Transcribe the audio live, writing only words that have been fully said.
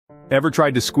Ever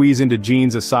tried to squeeze into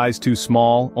jeans a size too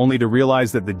small, only to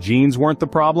realize that the jeans weren't the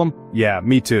problem? Yeah,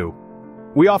 me too.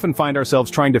 We often find ourselves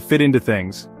trying to fit into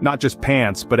things, not just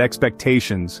pants but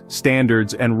expectations,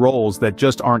 standards, and roles that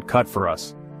just aren't cut for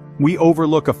us. We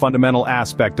overlook a fundamental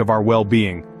aspect of our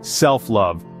well-being: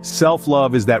 self-love.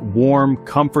 Self-love is that warm,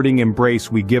 comforting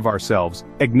embrace we give ourselves,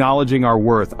 acknowledging our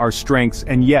worth, our strengths,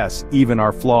 and yes, even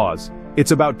our flaws.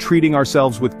 It's about treating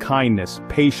ourselves with kindness,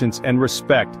 patience, and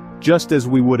respect, just as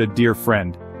we would a dear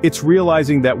friend. It's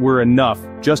realizing that we're enough,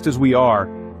 just as we are,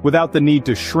 without the need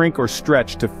to shrink or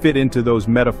stretch to fit into those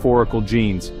metaphorical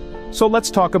jeans. So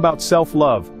let's talk about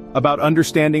self-love, about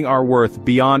understanding our worth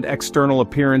beyond external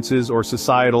appearances or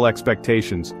societal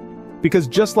expectations. Because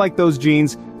just like those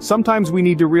jeans, sometimes we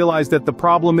need to realize that the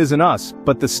problem isn't us,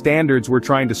 but the standards we're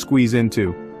trying to squeeze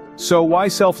into. So why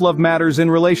self-love matters in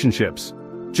relationships?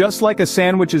 Just like a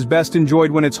sandwich is best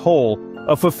enjoyed when it's whole,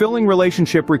 a fulfilling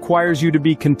relationship requires you to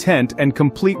be content and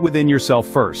complete within yourself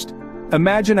first.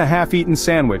 Imagine a half-eaten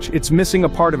sandwich. It's missing a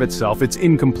part of itself, it's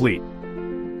incomplete.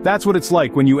 That's what it's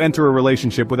like when you enter a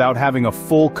relationship without having a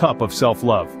full cup of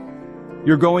self-love.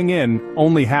 You're going in,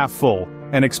 only half full,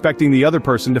 and expecting the other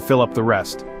person to fill up the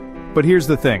rest. But here's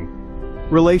the thing.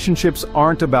 Relationships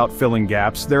aren't about filling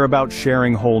gaps, they're about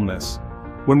sharing wholeness.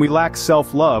 When we lack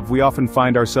self-love, we often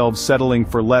find ourselves settling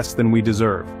for less than we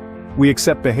deserve. We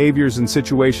accept behaviors and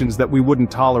situations that we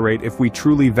wouldn't tolerate if we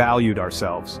truly valued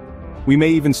ourselves. We may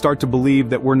even start to believe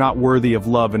that we're not worthy of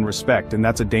love and respect, and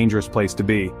that's a dangerous place to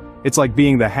be. It's like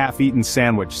being the half-eaten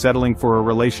sandwich settling for a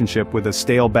relationship with a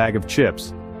stale bag of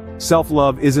chips.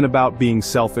 Self-love isn't about being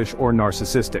selfish or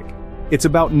narcissistic. It's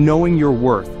about knowing your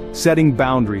worth, setting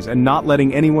boundaries, and not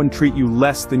letting anyone treat you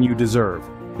less than you deserve.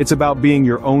 It's about being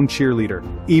your own cheerleader,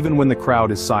 even when the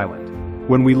crowd is silent.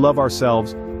 When we love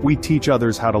ourselves, we teach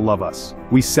others how to love us.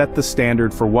 We set the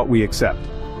standard for what we accept.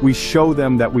 We show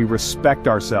them that we respect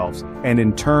ourselves, and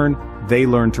in turn, they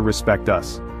learn to respect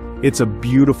us. It's a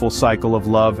beautiful cycle of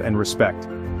love and respect.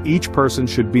 Each person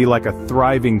should be like a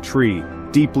thriving tree,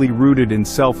 deeply rooted in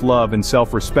self-love and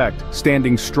self-respect,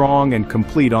 standing strong and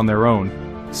complete on their own.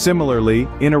 Similarly,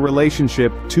 in a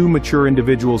relationship, two mature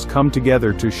individuals come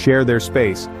together to share their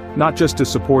space, not just to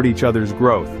support each other's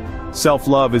growth.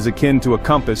 Self-love is akin to a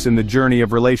compass in the journey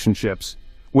of relationships.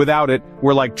 Without it,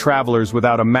 we're like travelers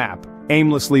without a map,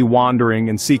 aimlessly wandering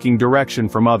and seeking direction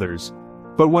from others.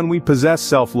 But when we possess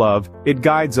self-love, it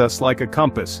guides us like a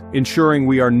compass, ensuring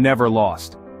we are never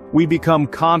lost. We become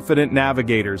confident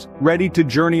navigators, ready to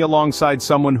journey alongside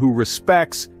someone who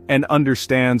respects and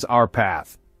understands our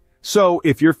path. So,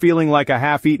 if you're feeling like a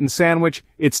half-eaten sandwich,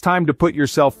 it's time to put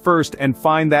yourself first and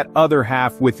find that other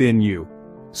half within you.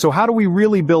 So how do we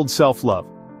really build self-love?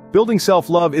 Building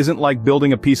self-love isn't like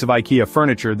building a piece of IKEA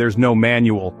furniture, there's no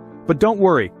manual. But don't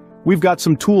worry, we've got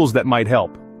some tools that might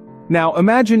help. Now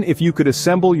imagine if you could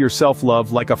assemble your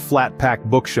self-love like a flat-pack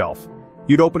bookshelf.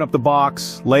 You'd open up the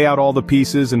box, lay out all the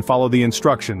pieces, and follow the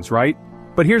instructions, right?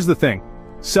 But here's the thing.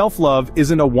 Self-love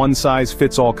isn't a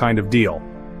one-size-fits-all kind of deal.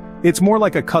 It's more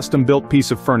like a custom-built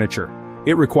piece of furniture.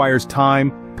 It requires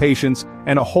time, patience,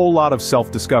 and a whole lot of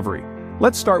self-discovery.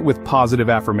 Let's start with positive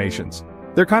affirmations.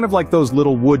 They're kind of like those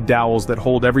little wood dowels that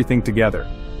hold everything together.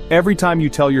 Every time you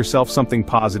tell yourself something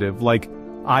positive, like,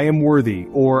 I am worthy,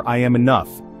 or I am enough,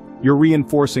 you're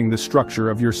reinforcing the structure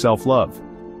of your self-love.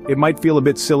 It might feel a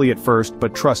bit silly at first,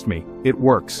 but trust me, it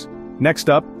works. Next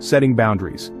up, setting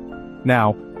boundaries.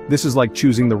 Now, this is like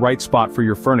choosing the right spot for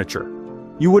your furniture.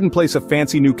 You wouldn't place a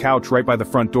fancy new couch right by the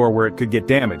front door where it could get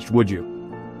damaged, would you?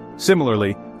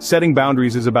 Similarly, setting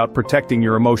boundaries is about protecting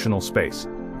your emotional space.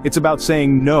 It's about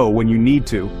saying no when you need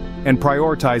to, and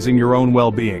prioritizing your own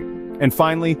well-being. And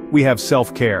finally, we have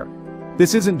self-care.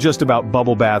 This isn't just about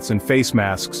bubble baths and face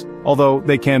masks, although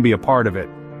they can be a part of it.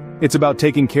 It's about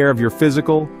taking care of your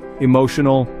physical,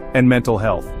 emotional, and mental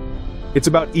health. It's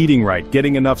about eating right,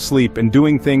 getting enough sleep, and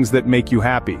doing things that make you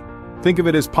happy. Think of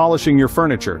it as polishing your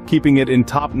furniture, keeping it in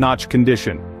top-notch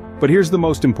condition. But here's the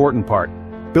most important part.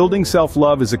 Building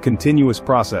self-love is a continuous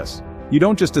process. You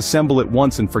don't just assemble it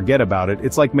once and forget about it.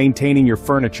 It's like maintaining your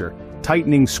furniture,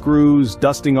 tightening screws,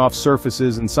 dusting off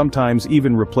surfaces, and sometimes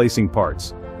even replacing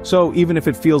parts. So even if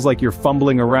it feels like you're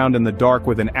fumbling around in the dark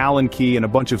with an Allen key and a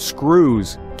bunch of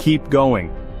screws, keep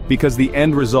going. Because the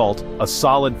end result, a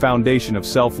solid foundation of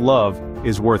self-love,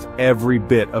 is worth every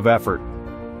bit of effort.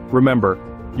 Remember,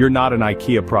 you're not an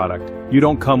IKEA product. You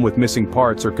don't come with missing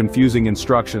parts or confusing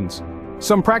instructions.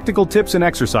 Some practical tips and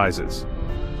exercises.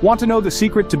 Want to know the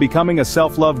secret to becoming a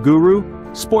self-love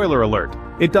guru? Spoiler alert,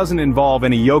 it doesn't involve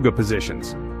any yoga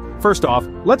positions. First off,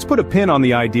 let's put a pin on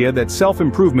the idea that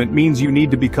self-improvement means you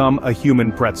need to become a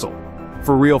human pretzel.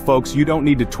 For real folks, you don't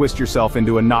need to twist yourself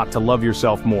into a knot to love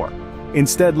yourself more.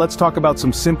 Instead, let's talk about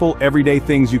some simple, everyday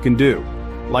things you can do,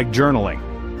 like journaling.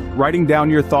 Writing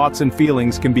down your thoughts and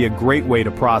feelings can be a great way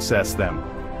to process them.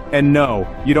 And no,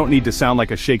 you don't need to sound like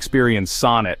a Shakespearean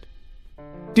sonnet.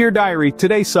 Dear Diary,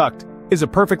 today sucked is a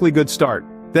perfectly good start.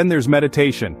 Then there's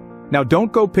meditation. Now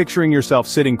don't go picturing yourself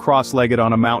sitting cross-legged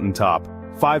on a mountaintop.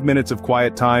 5 minutes of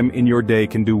quiet time in your day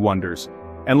can do wonders.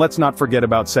 And let's not forget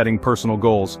about setting personal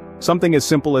goals. Something as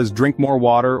simple as drink more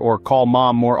water or call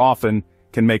mom more often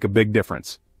can make a big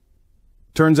difference.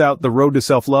 Turns out the road to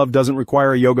self-love doesn't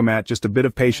require a yoga mat, just a bit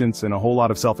of patience and a whole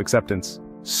lot of self-acceptance.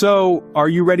 So, are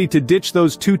you ready to ditch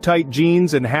those too tight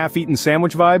jeans and half-eaten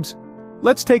sandwich vibes?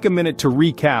 Let's take a minute to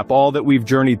recap all that we've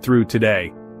journeyed through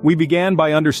today. We began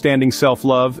by understanding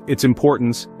self-love, its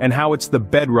importance, and how it's the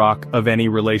bedrock of any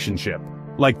relationship.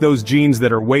 Like those jeans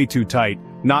that are way too tight,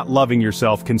 not loving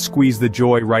yourself can squeeze the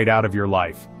joy right out of your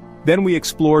life. Then we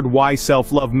explored why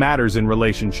self-love matters in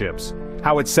relationships,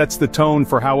 how it sets the tone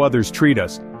for how others treat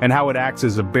us, and how it acts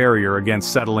as a barrier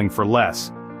against settling for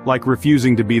less. Like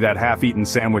refusing to be that half-eaten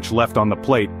sandwich left on the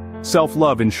plate,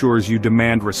 self-love ensures you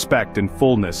demand respect and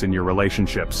fullness in your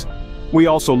relationships. We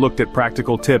also looked at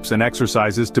practical tips and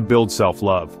exercises to build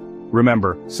self-love.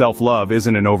 Remember, self-love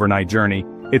isn't an overnight journey,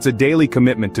 it's a daily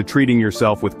commitment to treating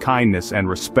yourself with kindness and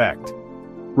respect.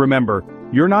 Remember,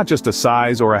 you're not just a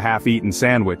size or a half-eaten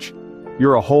sandwich.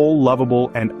 You're a whole,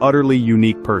 lovable, and utterly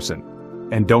unique person.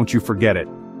 And don't you forget it.